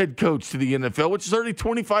another head coach to the NFL, which is already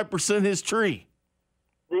 25% his tree.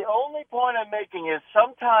 The only point I'm making is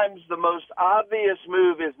sometimes the most obvious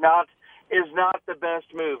move is not the best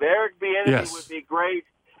move. Eric Bieniemy would be great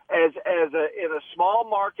as in a small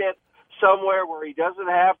market somewhere where he doesn't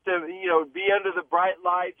have to, you know, be under the bright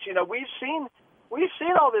lights. You know, we've seen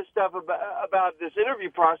all this stuff about this interview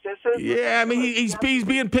process. Yeah, I mean, he's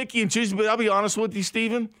being picky and choosy, but I'll be honest with you,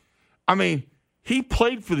 Steven. I mean, he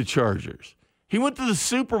played for the Chargers. He went to the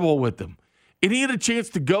Super Bowl with them, and he had a chance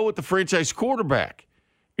to go with the franchise quarterback.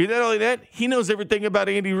 And not only that, he knows everything about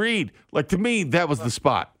Andy Reid. Like, to me, that was the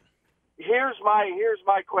spot. Here's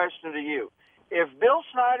my question to you. If Bill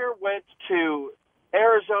Snyder went to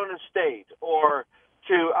Arizona State or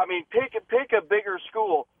pick a bigger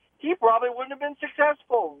school, he probably wouldn't have been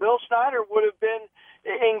successful. Bill Snyder would have been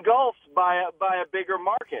engulfed by a bigger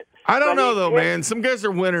market. I don't know though, man. Some guys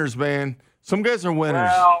are winners, man. Some guys are winners.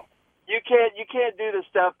 Well, you can't do the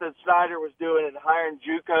stuff that Snyder was doing and hiring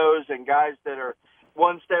JUCOs and guys that are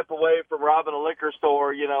one step away from robbing a liquor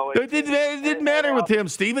store, you know. It didn't matter with him,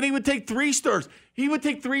 Steven. He would take 3 stars. He would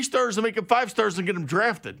take 3 stars and make them 5 stars and get them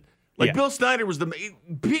drafted. Like, Bill Snyder was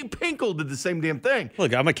Pinkel did the same damn thing.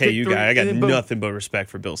 Look, I'm a KU guy. I got nothing but respect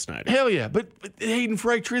for Bill Snyder. Hell yeah. But Hayden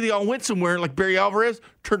Fry, they all went somewhere, like Barry Alvarez,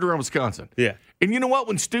 turned around Wisconsin. Yeah. And you know what?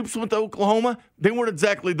 When Stoops went to Oklahoma, they weren't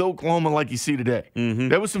exactly the Oklahoma like you see today. Mm-hmm.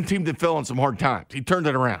 That was some team that fell on some hard times. He turned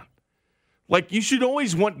it around. Like, you should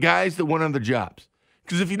always want guys that want other jobs.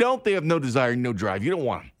 Because if you don't, they have no desire, no drive. You don't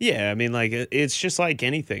want them. Yeah, I mean, like, it's just like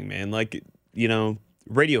anything, man. Like, you know,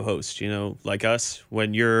 radio hosts, you know, like us,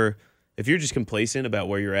 if you're just complacent about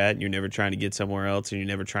where you're at and you're never trying to get somewhere else and you're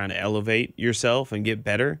never trying to elevate yourself and get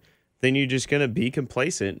better, then you're just going to be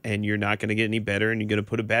complacent and you're not going to get any better and you're going to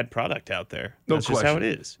put a bad product out there. That's just how it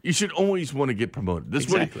is. You should always want to get promoted.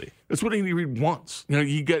 Exactly. That's what Andy Reid wants. You know,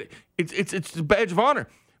 you get it's a badge of honor.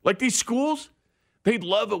 Like these schools, they'd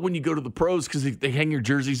love it when you go to the pros because they hang your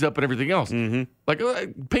jerseys up and everything else. Mm-hmm. Like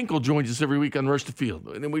Pinkel joins us every week on Rush the Field,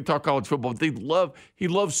 and then we talk college football. He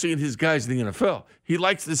loves seeing his guys in the NFL. He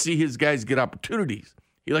likes to see his guys get opportunities.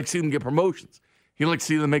 He likes seeing them get promotions. He likes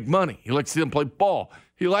seeing them make money. He likes seeing them play ball.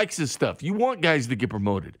 He likes his stuff. You want guys to get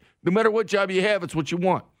promoted. No matter what job you have, it's what you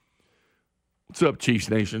want. What's up,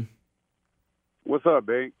 Chiefs Nation? What's up,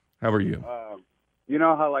 Bink? How are you? You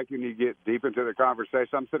know how, like, when you get deep into the conversation,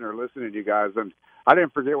 I'm sitting there listening to you guys, and I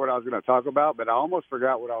didn't forget what I was going to talk about, but I almost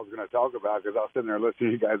forgot what I was going to talk about because I was sitting there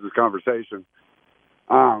listening to you guys' conversation.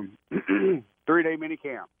 3-day mini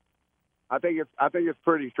camp. I think it's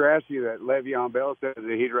pretty trashy that Le'Veon Bell said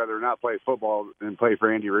that he'd rather not play football than play for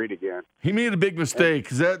Andy Reid again. He made a big mistake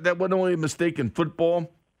because that wasn't only a mistake in football,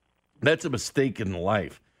 That's a mistake in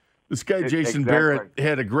life. This guy, Jason Barrett,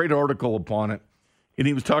 had a great article upon it, and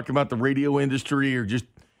he was talking about the radio industry or just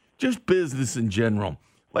business in general.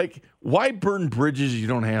 Like, why burn bridges you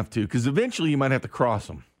don't have to? Because eventually you might have to cross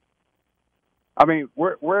them. I mean,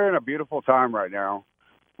 we're in a beautiful time right now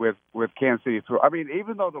with Kansas City. I mean,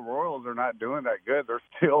 even though the Royals are not doing that good,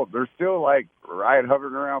 they're still like right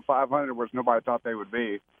hovering around 500, which nobody thought they would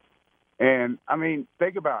be. And I mean,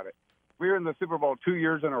 think about it. We were in the Super Bowl 2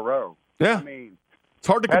 years in a row. Yeah, I mean, it's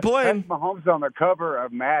hard to complain. That's Mahomes on the cover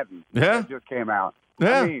of Madden. Yeah, that just came out.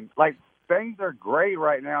 Yeah, I mean, like things are great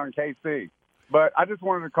right now in KC. But I just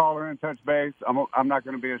wanted to call her and touch base. I'm not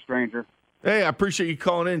going to be a stranger. Hey, I appreciate you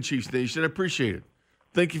calling in, Chiefs Nation. I appreciate it.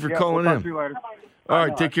 Thank you for calling we'll in. Talk to you later. All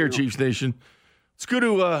right, take care, Chiefs Nation. Let's go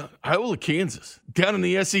to Iola, Kansas. Down in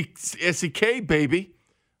the SEK, baby.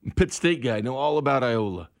 I'm a Pitt State guy. I know all about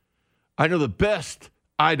Iola. I know the best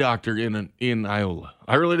eye doctor in Iola.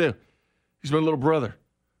 I really do. He's my little brother.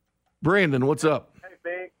 Brandon, what's up? Hey,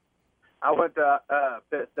 Bink. I went to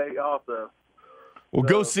Pitt State also. Well,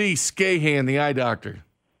 go see Skahan, the eye doctor.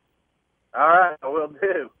 All right, I will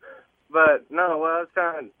do. But no, what I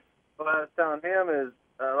was telling him is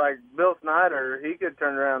like Bill Snyder, he could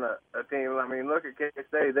turn around a team. I mean, look at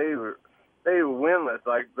K-State; they were winless,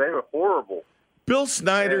 like they were horrible. Bill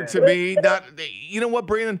Snyder, to me, you know what,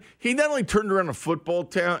 Brandon? He not only turned around a football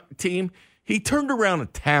team, he turned around a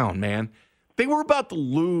town, man. They were about to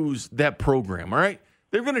lose that program. All right,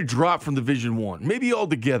 they're going to drop from Division I, maybe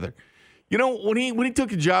altogether. You know, when he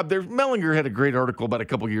took a job there, Mellinger had a great article about a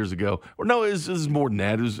couple years ago. Or no, it was more than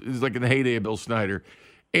that. It was like in the heyday of Bill Snyder.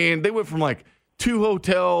 And they went from like 2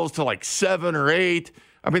 hotels to like 7 or 8.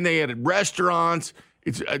 I mean, they had restaurants.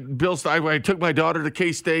 It's Bill Snyder. I took my daughter to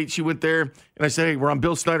K-State. She went there, and I said, hey, we're on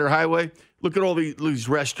Bill Snyder Highway. Look at all these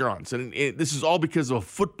restaurants. And this is all because of a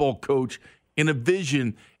football coach and a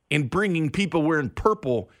vision and bringing people wearing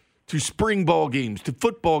purple to spring ball games, to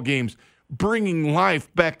football games, bringing life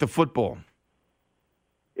back to football.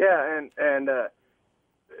 Yeah, and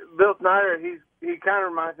Bill Snyder, he kind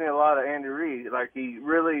of reminds me a lot of Andy Reid. Like, he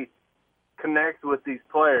really connects with these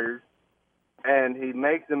players, and he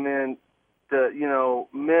makes them into,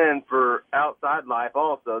 men for outside life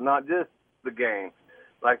also, not just the game.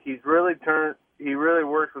 Like, he really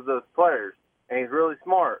works with those players, and he's really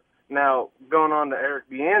smart. Now, going on to Eric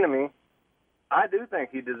Bieniemy, I do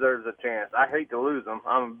think he deserves a chance. I hate to lose him.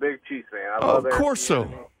 I'm a big Chiefs fan. Of course so.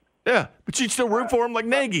 Yeah, but you'd still root for him like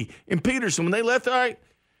Nagy and Peterson. When they left, all right,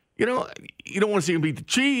 you don't want to see him beat the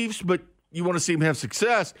Chiefs, but you want to see him have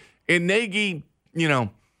success. And Nagy, the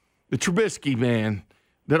Trubisky, man,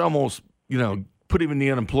 that almost, put him in the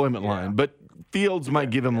unemployment line. But Fields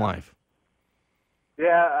might give him life.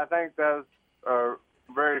 Yeah, I think that's a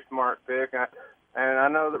very smart pick. And I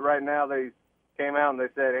know that right now they came out and they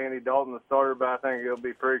said Andy Dalton the starter, but I think it'll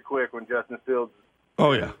be pretty quick when Justin Fields.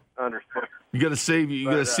 Oh yeah, understand. You got to save. You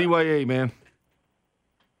got to CYA, man.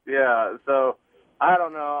 Yeah, so I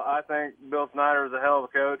don't know. I think Bill Snyder is a hell of a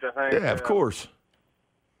coach. I think. Yeah, of course.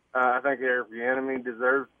 I think Eric Bieniemy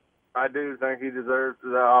deserves. I do think he deserves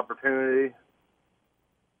the opportunity.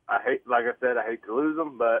 Like I said, I hate to lose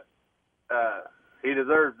him, but he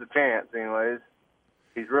deserves the chance. Anyways,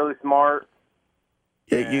 he's really smart.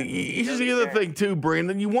 Yeah, here's the other thing, too,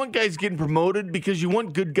 Brandon. You want guys getting promoted because you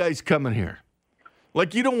want good guys coming here.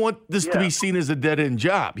 Like, you don't want this to be seen as a dead-end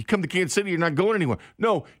job. You come to Kansas City, you're not going anywhere.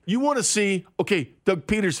 No, you want to see, okay, Doug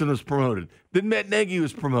Peterson was promoted. Then Matt Nagy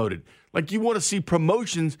was promoted. Like, you want to see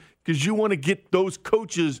promotions because you want to get those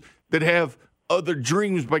coaches that have other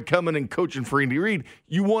dreams by coming and coaching for Andy Reid.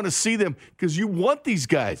 You want to see them because you want these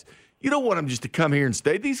guys. You don't want them just to come here and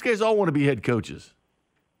stay. These guys all want to be head coaches.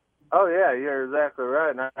 Oh, yeah, you're exactly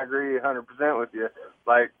right, and I agree 100% with you.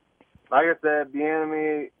 Like I said,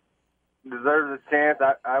 Bieniemy deserves a chance.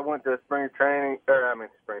 I went to training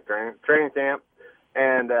camp,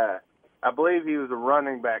 and I believe he was a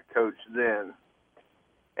running back coach then.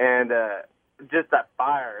 And just that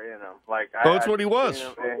fire in him. That's what he was.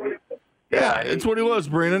 That's what he was,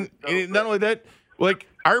 Brandon. And not only that, like,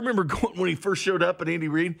 I remember going when he first showed up at Andy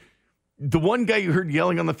Reid, the one guy you heard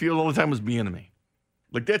yelling on the field all the time was Bieniemy.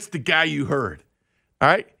 Like, that's the guy you heard. All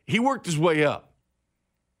right? He worked his way up.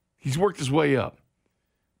 He's worked his way up.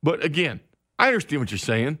 But, again, I understand what you're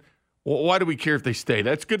saying. Well, why do we care if they stay?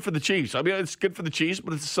 That's good for the Chiefs. I mean, it's good for the Chiefs,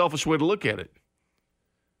 but it's a selfish way to look at it.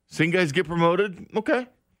 Seeing guys get promoted, okay.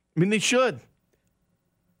 I mean, they should.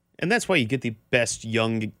 And that's why you get the best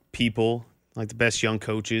young people, like the best young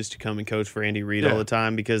coaches, to come and coach for Andy Reid all the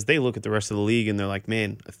time, because they look at the rest of the league and they're like,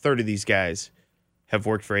 man, a third of these guys have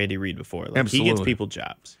worked for Andy Reid before. Like, Absolutely. He gets people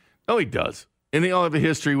jobs. Oh, he does. And they all have a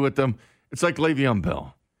history with them. It's like Le'Veon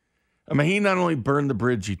Bell. I mean, he not only burned the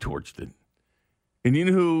bridge, he torched it. And you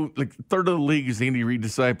know who, like, a third of the league is Andy Reid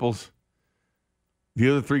disciples? The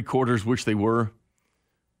other 3/4 wish they were.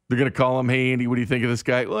 They're going to call him, hey, Andy, what do you think of this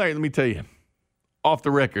guy? Well, all right, let me tell you. Off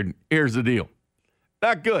the record, here's the deal.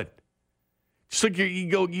 Not good. Just like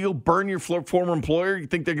you'll burn your former employer. You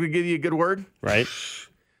think they're going to give you a good word? Right.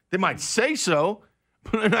 They might say so,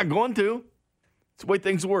 but they're not going to. It's the way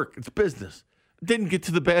things work. It's business. Didn't get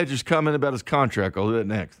to the Badgers' comment about his contract. I'll do that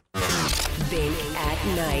next. Bink at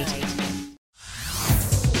Night.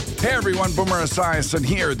 Hey everyone, Boomer Esiason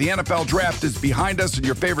here. The NFL Draft is behind us and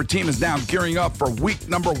your favorite team is now gearing up for week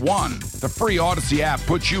number 1. The free Odyssey app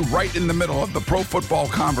puts you right in the middle of the pro football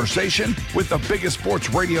conversation with the biggest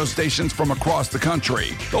sports radio stations from across the country.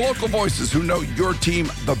 The local voices who know your team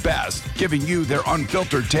the best, giving you their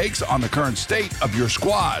unfiltered takes on the current state of your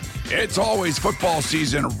squad. It's always football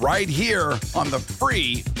season right here on the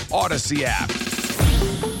free Odyssey app.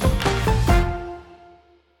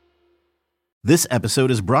 This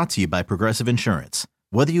episode is brought to you by Progressive Insurance.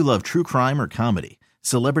 Whether you love true crime or comedy,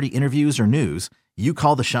 celebrity interviews or news, you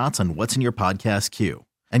call the shots on what's in your podcast queue.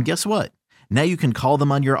 And guess what? Now you can call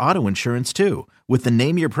them on your auto insurance too with the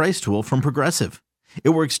Name Your Price tool from Progressive. It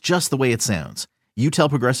works just the way it sounds. You tell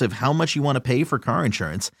Progressive how much you want to pay for car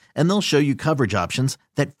insurance, and they'll show you coverage options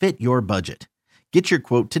that fit your budget. Get your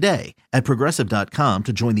quote today at Progressive.com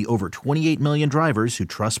to join the over 28 million drivers who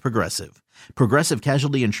trust Progressive. Progressive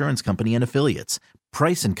Casualty Insurance Company and Affiliates.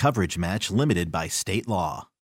 Price and coverage match limited by state law.